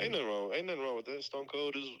Cold. Easy. Ain't nothing wrong with that. Stone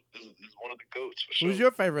Cold is one of the goats for sure. Who's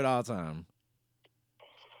your favorite all time?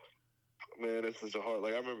 Man, this is a hard.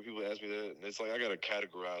 Like, I remember people ask me that, and it's like I gotta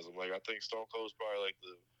categorize them. Like, I think Stone Cold's probably like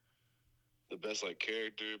the best like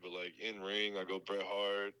character, but like in ring, I go Bret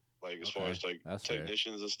Hart. Like as far as like That's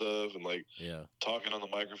technicians and stuff, and like Yeah. talking on the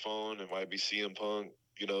microphone, it might be CM Punk.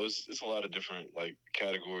 You know, it's a lot of different like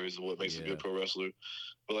categories of what makes a Yeah. good pro wrestler.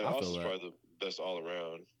 But like I feel Austin's that. probably the best all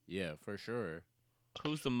around. Yeah, for sure.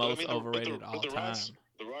 Who's the But, most I mean, overrated all the time?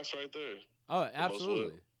 Rock's right there. Oh, most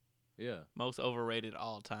absolutely. Yeah. Most overrated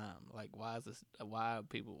all time. Like, why is this? Why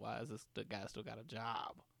is this the guy still got a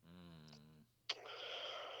job?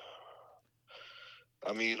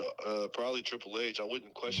 I mean, probably Triple H. I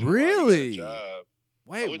wouldn't question Really? why he got a job.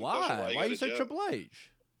 Wait, wouldn't question why? why he Why got you a say job. Triple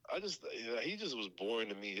H? He just was boring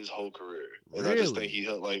to me his whole career. And I just think he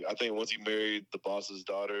had, like, I think once he married the boss's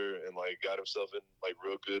daughter and like got himself in like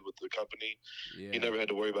real good with the company, Yeah. he never had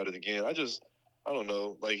to worry about it again. I don't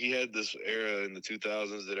know. Like, he had this era in the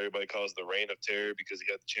 2000s that everybody calls the reign of terror because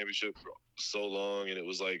he had the championship for so long, and it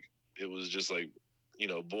was just like, you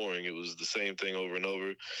know, boring. It was the same thing over and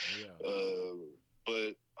over. Yeah.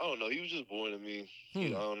 But I don't know. He was just boring to me. I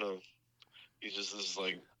don't know. He's just this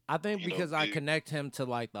like. I think you know, because I big- connect him to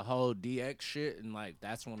like the whole DX shit, and like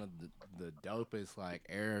that's one of the dopest like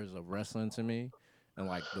eras of wrestling to me, and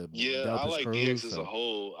like the Yeah, dopest I like crews, DX as a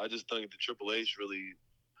whole. I just think the Triple H really.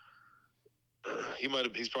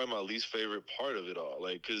 He's probably my least favorite part of it all.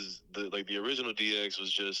 Like, cause the original DX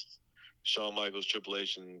was just Shawn Michaels, Triple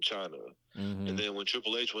H, and China. Mhm. And then when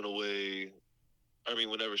Triple H went away,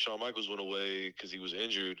 whenever Shawn Michaels went away because he was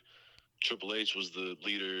injured, Triple H was the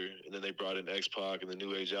leader, and then they brought in X-Pac and the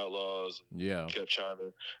New Age Outlaws, Yeah. kept China,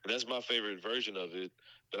 and that's my favorite version of it.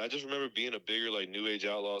 But I just remember being a bigger like New Age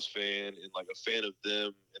Outlaws fan and like a fan of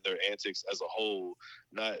them and their antics as a whole,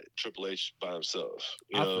 not Triple H by himself.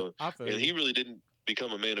 You know, I feel and you. he really didn't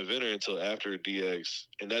become a main eventer until after DX,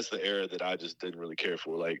 and that's the era that I just didn't really care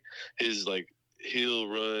for. Like his like heel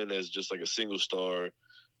run as just like a single star,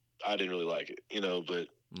 I didn't really like it. You know, but.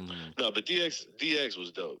 No, but DX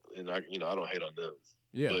was dope, and I don't hate on them.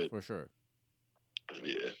 Yeah, but, for sure.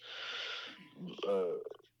 Yeah,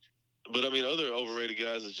 but I mean, other overrated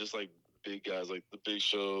guys is just like big guys like the Big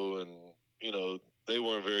Show, and you know they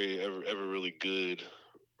weren't ever really good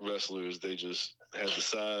wrestlers. They just had the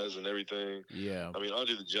size and everything. Yeah. I mean,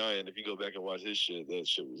 Andre the Giant. If you go back and watch his shit, that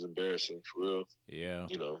shit was embarrassing for real. Yeah.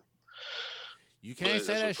 You know. You can't But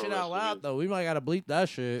say that's that what pro shit out wrestling loud is. though. We might gotta bleep that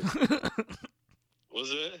shit. What's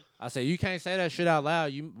that? I say you can't say that shit out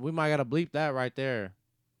loud. We might gotta bleep that right there.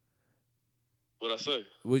 What'd I say?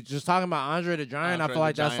 We're just talking about Andre the Giant. I Andre feel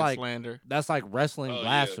like the that's Giant like slander. that's like wrestling Oh, yeah.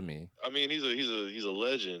 blasphemy. I mean, he's a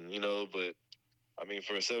legend, you know, but I mean,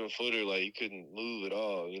 for a 7-footer, like he couldn't move at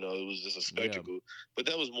all. You know, it was just a spectacle. But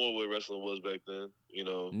that was more what wrestling was back then. You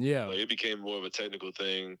know, Yeah. like, it became more of a technical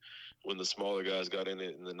thing when the smaller guys got in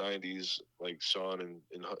it in the '90s, like Shawn and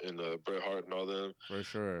Bret Hart and all them. For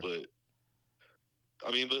sure. But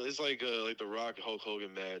I mean, but it's like the Rock Hulk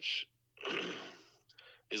Hogan match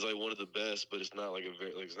is like one of the best, but it's not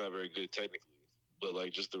it's not very good technically. But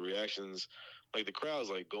like just the reactions, like the crowd's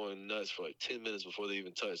like going nuts for like 10 minutes before they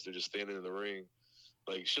even touch. They're just standing in the ring,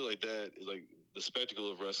 like shit like that. Is like the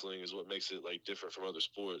spectacle of wrestling is what makes it like different from other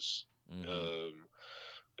sports,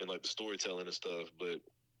 and like the storytelling and stuff. But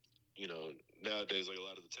you know, nowadays like a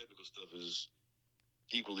lot of the technical stuff is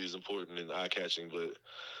equally as important and eye catching. But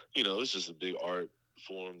you know, it's just a big art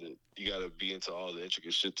form that you got to be into all the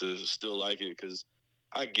intricate shit to still like it. Because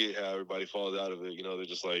I get how everybody falls out of it. You know, they're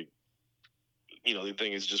just like, you know, they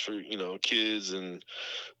think it's just for, you know, kids.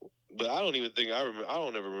 But I don't even think I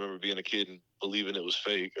don't ever remember being a kid and believing it was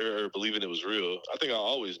fake or believing it was real. I think I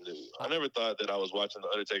always knew. I never thought that I was watching The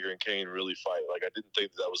Undertaker and Kane really fight. Like, I didn't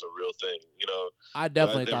think that was a real thing, you know? I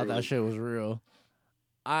definitely never thought that really- shit was real.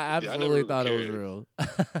 I I never absolutely really thought it was cared.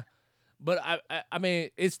 real. But I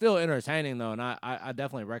mean, it's still entertaining though, and I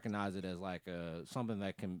definitely recognize it as like something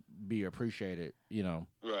that can be appreciated, you know,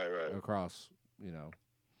 Right. across, you know,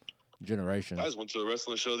 generations. I just went to a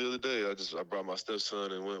wrestling show the other day. I brought my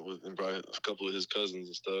stepson and and brought a couple of his cousins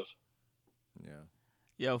and stuff. Yeah.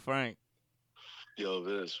 Yo, Frank, Yo,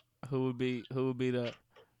 Vince. who would be the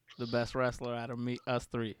best wrestler out of us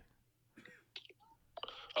three?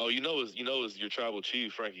 Oh, you know it's your tribal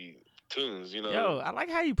chief, Frankie Tunez. You know. Yo, I like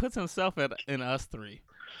how he puts himself in us three.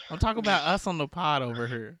 I'm talking about us on the pod over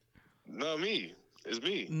here, Not me. It's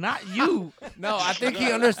me. not you. No, I think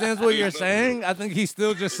he understands what you're saying. I think he's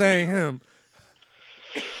still just saying him.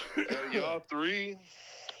 Y'all three.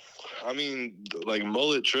 I mean, like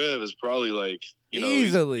Mullet Trev is probably like, you know,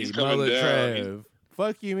 Easily, he's coming Mullet down. Trev.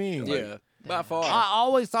 Fuck you mean? Yeah, by far. I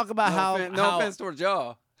always talk about No offense towards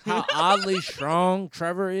y'all. how oddly strong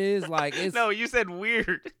Trevor is. Like it's No, you said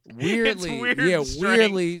weird. weirdly, It's weird yeah, and strange.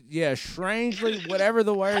 weirdly, yeah, strangely, whatever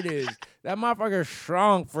the word is. That motherfucker's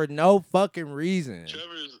strong for no fucking reason.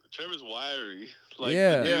 Trevor's wiry. Like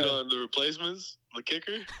Yeah. the dude on the replacements, the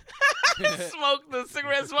kicker. Smoke the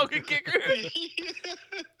cigarette smoking kicker.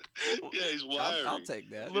 Yeah, he's wiry. I'll take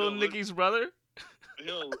that. Little Nicky's brother.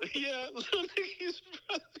 Yeah, little Nicky's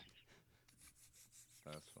brother.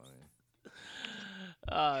 That's funny.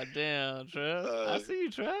 Oh damn, Trev. I see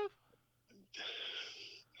you, Trev.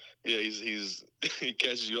 Yeah, he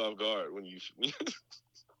catches you off guard when you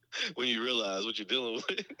when you realize what you're dealing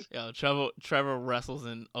with. Yo, Trevor wrestles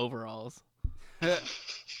in overalls.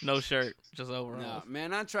 No shirt, just overalls. No,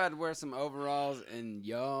 man, I tried to wear some overalls, and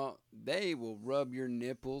y'all, they will rub your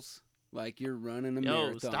nipples like you're running a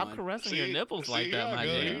marathon. Stop caressing your nipples like that, my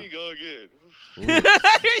Here dude. you go again.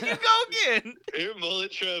 Here you go again. Here,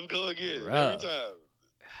 mullet Trev, go again. Bruh. Every time.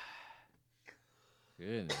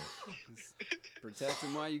 Goodness. Protect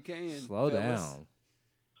them while you can. Slow fellas. down.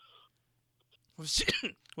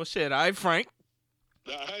 Well, shit. All right, Frank.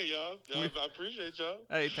 Hey, y'all. I appreciate y'all.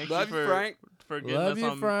 Hey, thank Love you you, for Frank. for getting Love us you,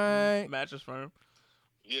 on Frank. Mattress Firm.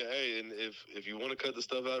 Yeah, hey, and if you want to cut the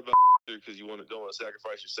stuff out about because you don't want to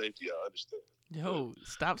sacrifice your safety, I understand. Yo,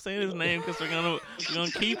 stop saying his name because we're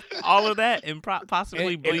gonna keep all of that and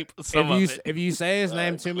possibly bleep some of it. If you say his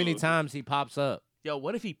name Alright, too many cool. times, he pops up. Yo,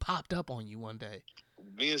 what if he popped up on you one day?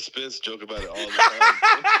 Me and Spence joke about it all the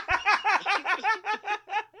time.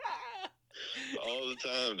 All the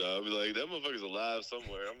time, dog. I'll be like, that motherfucker's alive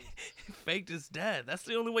somewhere. Faked his death. That's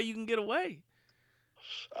the only way you can get away.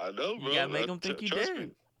 I know, bro. You gotta make him think you trust dead.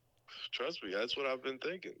 me. Trust me, that's what I've been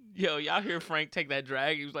thinking. Yo, y'all hear Frank take that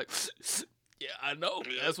drag? He was like, "Yeah, I know.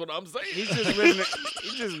 Yeah. That's what I'm saying." He's just living.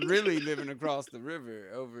 He's just really living across the river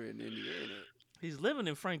over in Indiana. He's living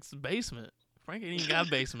in Frank's basement. Frank ain't even got a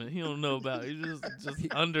basement. He don't know about it. He's just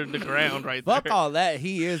under the ground right Fuck there. all that.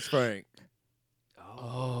 He is Frank.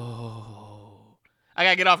 Oh. I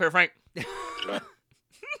gotta get off here, Frank.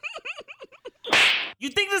 You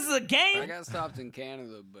think this is a I game? got stopped in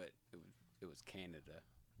Canada, but it was Canada.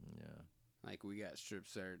 Yeah. Like, we got strip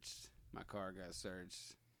searched. My car got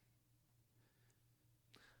searched.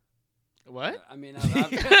 What? I mean,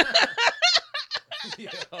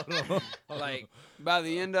 Hold on. like, by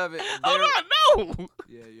the end of it, Hold on, no.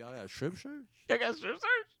 Yeah, y'all got strip shirts? Y'all got strip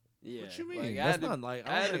search? yeah, What you mean? like, That's not like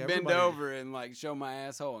I had to don't bend think everybody- over and like show my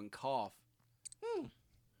asshole and cough.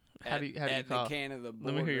 How do you at cough? the Canada border.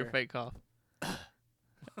 Let me hear your fake cough.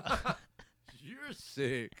 You're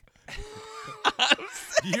sick. I'm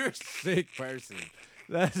sick. You're a sick person.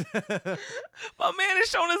 That's My man is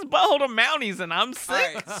showing his butthole to Mounties, and I'm All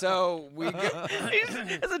sick. right, so we go.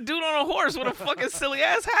 It's a dude on a horse with a fucking silly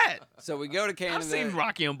ass hat. So we go to Canada. I've seen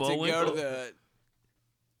Rocky and to go Bullwinkle. to the.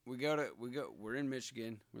 We're in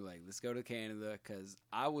Michigan. We're like, let's go to Canada because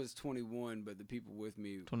I was 21, but the people with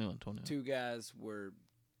me, 21. two guys were,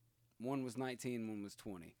 one was 19, one was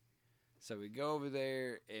 20. So we go over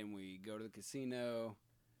there and we go to the casino,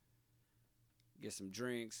 get some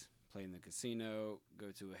drinks, play in the casino,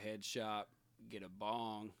 go to a head shop, get a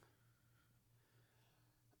bong.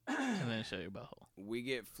 And then show your butthole. We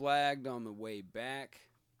get flagged on the way back,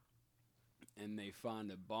 and they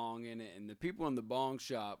find a bong in it. And the people in the bong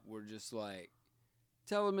shop were just like,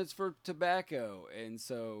 tell them it's for tobacco. And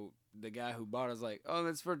so the guy who bought it was like, oh,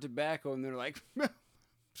 that's for tobacco. And they're like,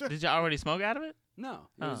 Did you already smoke out of it? no,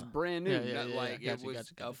 it was Oh. brand new. Yeah, Not like gotcha, it was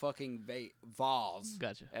gotcha, a gotcha. fucking vase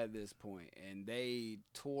Gotcha. at this point. And they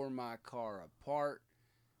tore my car apart.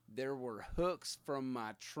 There were hooks from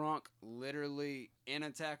my trunk, literally in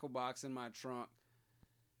a tackle box in my trunk.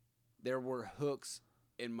 There were hooks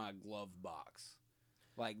in my glove box.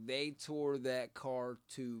 Like, they tore that car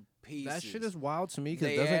to pieces. that shit is wild to me because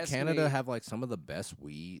They doesn't asked Canada me- have like some of the best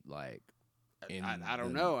weed? Like, I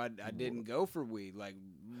don't know. I didn't go for weed. Like,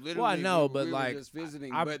 literally, Well, I know, we but, were like, just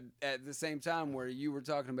visiting. I- but at the same time, where you were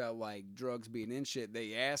talking about like drugs being in shit,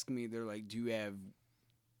 they asked me, they're like, "Do you have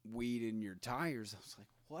weed in your tires?" I was like,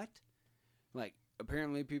 "What?" Like,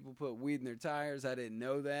 apparently people put weed in their tires. I didn't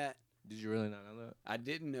know that. Did you really not know that? I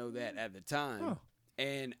didn't know that at the time. Huh.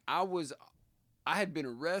 And I had been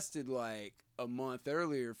arrested like a month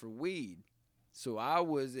earlier for weed. So I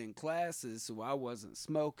was in classes, so I wasn't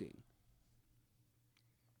smoking.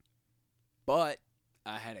 But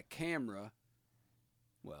I had a camera.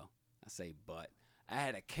 Well, I say but. I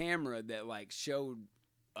had a camera that like showed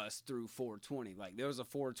us through 420. Like, there was a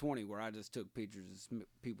 420 where I just took pictures of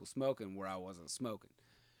people smoking where I wasn't smoking.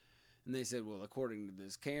 And they said, well, according to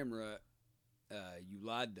this camera, you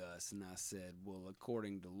lied to us. And I said, well,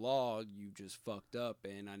 according to law, you just fucked up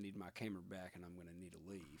and I need my camera back and I'm going to need to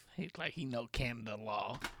leave. He's like he know Canada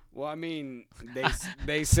law. Well, I mean,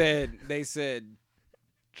 they said,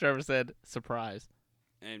 Trevor said, surprise.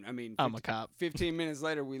 and I mean, I'm a cop. 15 minutes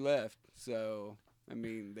later we left. So, I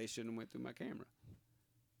mean, they shouldn't have went through my camera.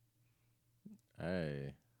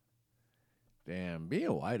 Hey. Damn,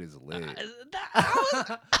 being white is lit.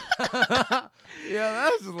 Yeah,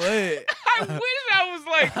 that's lit. I wish I was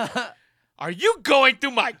like, are you going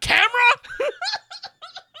through my camera?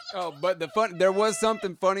 Oh, but there was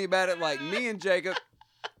something funny about it. Like me and Jacob,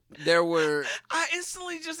 I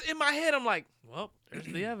instantly just in my head, I'm like, well, there's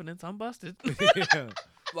the evidence. I'm busted. Yeah.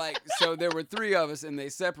 So there were three of us, and they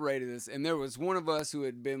separated us. And there was one of us who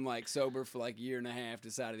had been like sober for like a year and a half,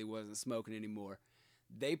 decided he wasn't smoking anymore.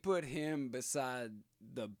 They put him beside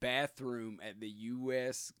the bathroom at the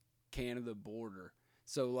U.S.-Canada border.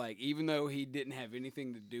 So, like, even though he didn't have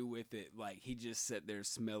anything to do with it, like, he just sat there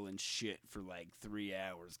smelling shit for, like, 3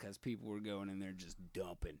 hours because people were going in there just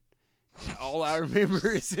dumping. All I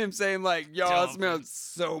remember is him saying, like, y'all smelled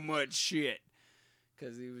so much shit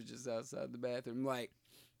because he was just outside the bathroom. Like,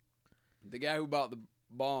 the guy who bought the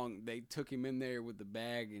bong, they took him in there with the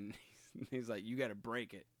bag, and he's like, you got to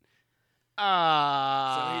break it. So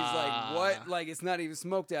he's like, what? Like, it's not even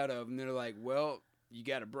smoked out of. And they're like, well, you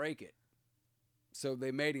got to break it. So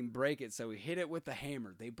they made him break it. So he hit it with a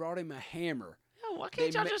hammer. They brought him a hammer. Yo, why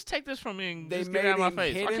can't y'all just take this from me and They just get it out of my made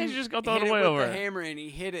him face? hit Why can't him- you just go throw hit it away with over the it? hammer, and he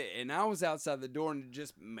hit it. And I was outside the door, and it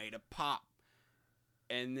just made a pop.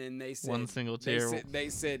 And then they said, One single tear. They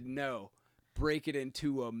said no, break it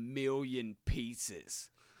into 1,000,000 pieces.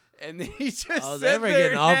 And then he just Oh, sat they were there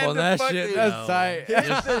getting and off had on the that fucking- shit. That's No. tight.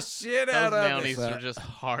 hit the shit Those out of mayonnaise it. are just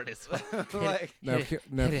hard as fuck. Like, Now, hit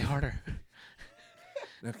it harder.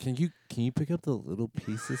 now, can you pick up the little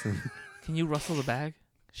pieces? And Can you rustle the bag?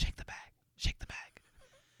 Shake the bag. Shake the bag.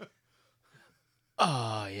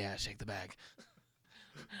 Oh, yeah, shake the bag.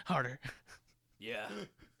 Harder. yeah.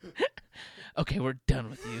 Okay, we're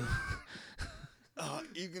done with you.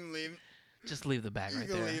 You can leave. Just leave the bag You right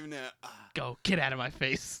can there. leave now. Go, get out of my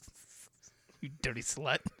face. You dirty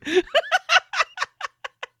slut.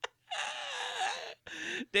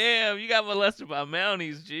 Damn, you got molested by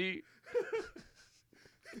Mounties, G.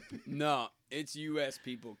 No, it's U.S.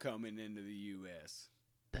 people coming into the U.S.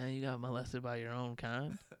 Damn, you got molested by your own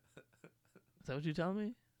kind? Is that what you telling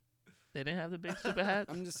me? They didn't have the big stupid hats?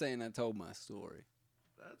 I'm just saying I told my story.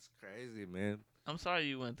 that's crazy, man. I'm sorry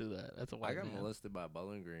you went through that. That's a I white got man. molested by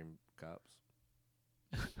Bowling Green cops.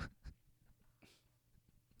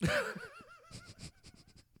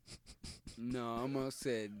 No, I almost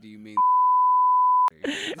said, do you mean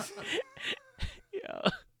Yo,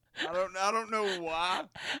 I don't know why.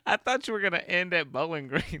 I thought you were going to end at Bowling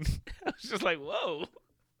Green. I was just like, whoa.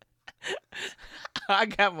 I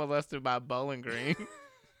got molested by Bowling Green.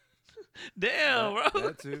 Damn, bro.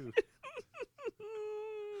 That too.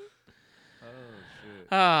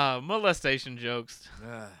 Oh shit. Molestation jokes.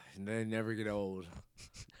 They never get old.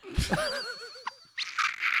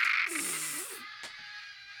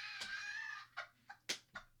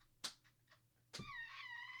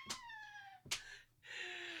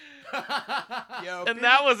 Yo, And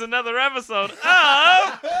that was another episode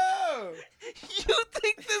of You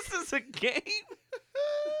Think This Is a Game?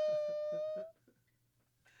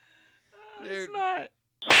 It's Dude. not.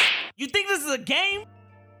 You think this is a game?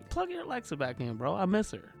 Plug your Alexa back in, bro. I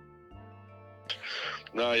miss her.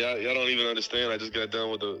 Nah, y'all don't even understand. I just got done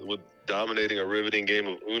with dominating a riveting game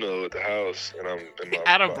of Uno at the house, and I'm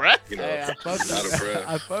Out of breath? You know, Hey, I fuck out of breath.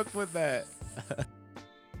 I fuck with that.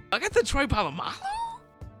 I got the Troy Polamalu.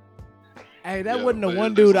 Hey, that Yeah, wasn't the but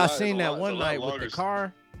one there's dude a I lot- seen there's a that lot- one it's a lot night with longer. the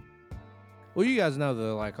car. Well, you guys know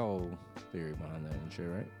the like whole theory behind that and shit,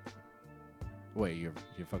 right? Wait, you're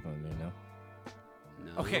fucking with me now?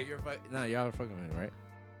 No. Okay, no, y'all are fucking with me, right?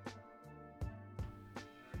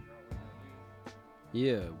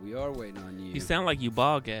 Yeah, we are waiting on you. You sound like you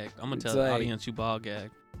ball gagged. I'm gonna It's tell the like- audience you ball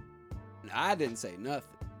gagged. I didn't say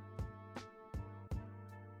nothing.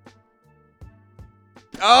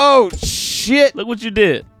 Oh shit! Look what you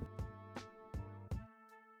did.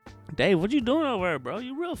 Dave, what you doing over there, bro?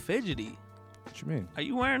 You real fidgety. What you mean? Are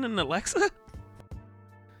you wearing an Alexa?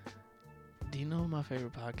 Do you know what my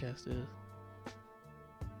favorite podcast is?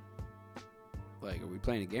 Like, are we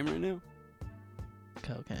playing a game right now?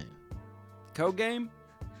 Cocaine. Code game?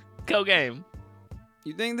 Cocaine.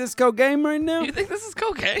 You think this code game right now? You think this is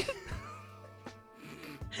cocaine?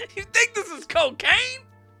 You think this is cocaine?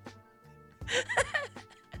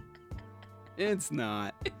 It's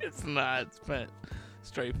not. It's not. It's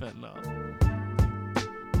straight fentanyl.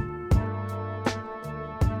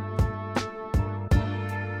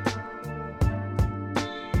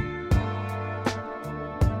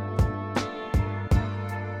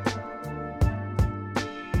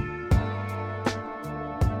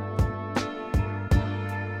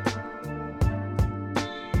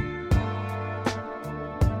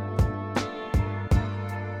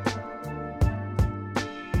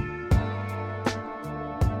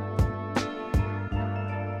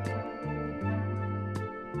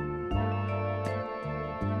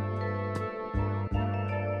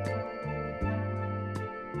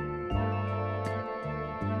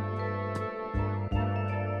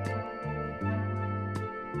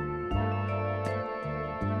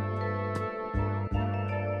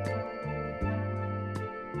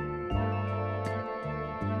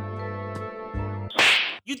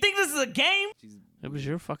 You think this is a game? It was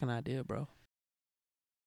your fucking idea, bro.